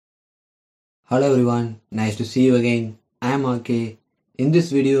Hello everyone, nice to see you again. I am RK. In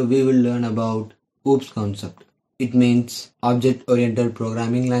this video we will learn about OOPS concept. It means Object Oriented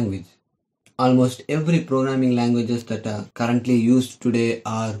Programming Language. Almost every programming languages that are currently used today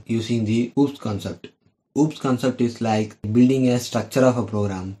are using the OOPS concept. OOPS concept is like building a structure of a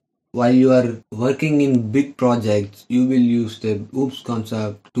program. While you are working in big projects, you will use the OOPS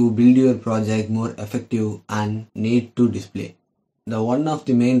concept to build your project more effective and neat to display. The one of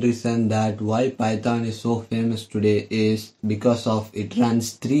the main reason that why Python is so famous today is because of it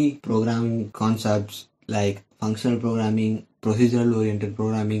runs three programming concepts like functional programming, procedural oriented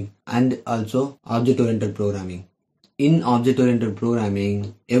programming, and also object oriented programming. In object oriented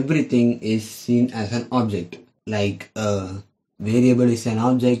programming, everything is seen as an object, like a variable is an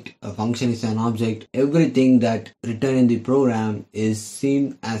object, a function is an object, everything that written in the program is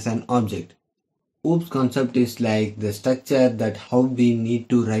seen as an object. OOPS concept is like the structure that how we need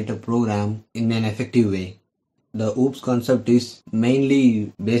to write a program in an effective way. The OOPS concept is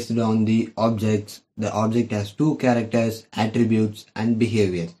mainly based on the objects. The object has two characters, attributes and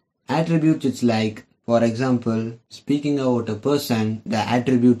behavior. Attributes is like, for example, speaking about a person, the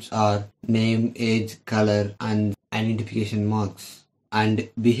attributes are name, age, color and identification marks. And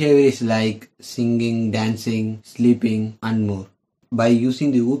behavior is like singing, dancing, sleeping and more. By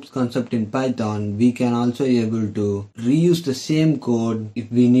using the OOPS concept in Python, we can also able to reuse the same code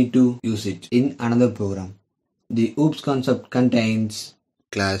if we need to use it in another program. The OOPS concept contains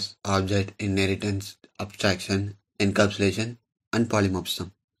class, object, inheritance, abstraction, encapsulation, and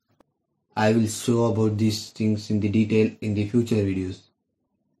polymorphism. I will show about these things in the detail in the future videos.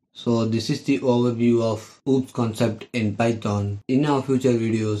 So this is the overview of OOPS concept in Python. In our future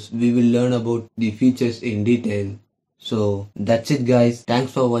videos, we will learn about the features in detail. So that's it guys.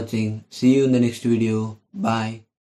 Thanks for watching. See you in the next video. Bye.